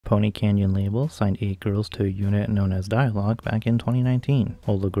Pony Canyon label signed 8 girls to a unit known as Dialogue back in 2019,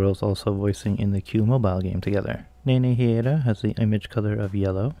 all the girls also voicing in the Q mobile game together. Nene Hieda has the image color of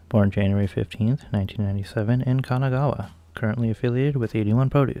yellow, born January 15th, 1997 in Kanagawa. Currently affiliated with 81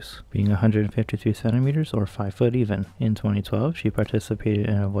 Produce, being 153 centimeters or 5 foot even. In 2012, she participated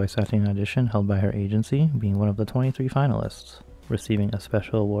in a voice acting audition held by her agency, being one of the 23 finalists, receiving a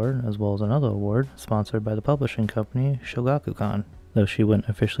special award as well as another award sponsored by the publishing company Shogakukan, though she wouldn't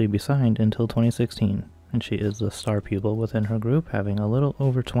officially be signed until 2016. And she is the star pupil within her group, having a little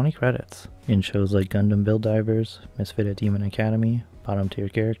over 20 credits in shows like Gundam Build Divers, Misfit at Demon Academy, Bottom Tier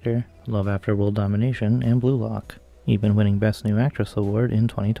Character, Love After World Domination, and Blue Lock, even winning Best New Actress award in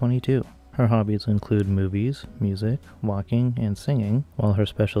 2022. Her hobbies include movies, music, walking, and singing, while her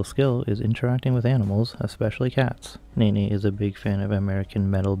special skill is interacting with animals, especially cats. Nene is a big fan of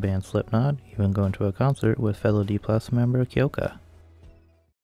American metal band Slipknot, even going to a concert with fellow D+ member Kyoka.